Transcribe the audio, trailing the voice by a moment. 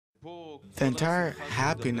The entire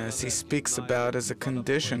happiness he speaks about as a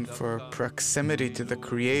condition for proximity to the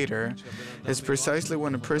Creator is precisely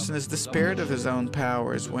when a person is despaired of his own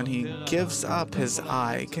powers, when he gives up his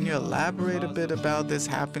I. Can you elaborate a bit about this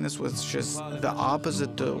happiness, which is just the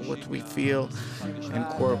opposite to what we feel in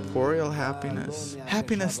corporeal happiness?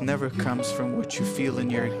 Happiness never comes from what you feel in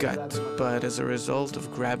your gut, but as a result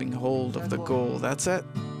of grabbing hold of the goal. That's it.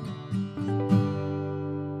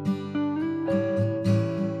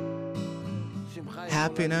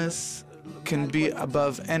 Happiness can be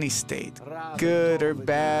above any state, good or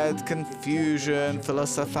bad, confusion,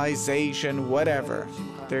 philosophization, whatever.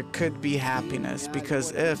 There could be happiness,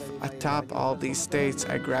 because if atop all these states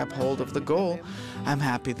I grab hold of the goal, I'm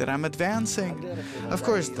happy that I'm advancing. Of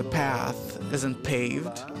course, the path isn't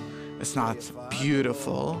paved, it's not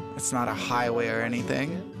beautiful, it's not a highway or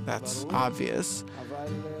anything, that's obvious.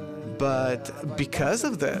 But because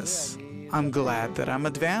of this, I'm glad that I'm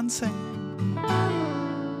advancing.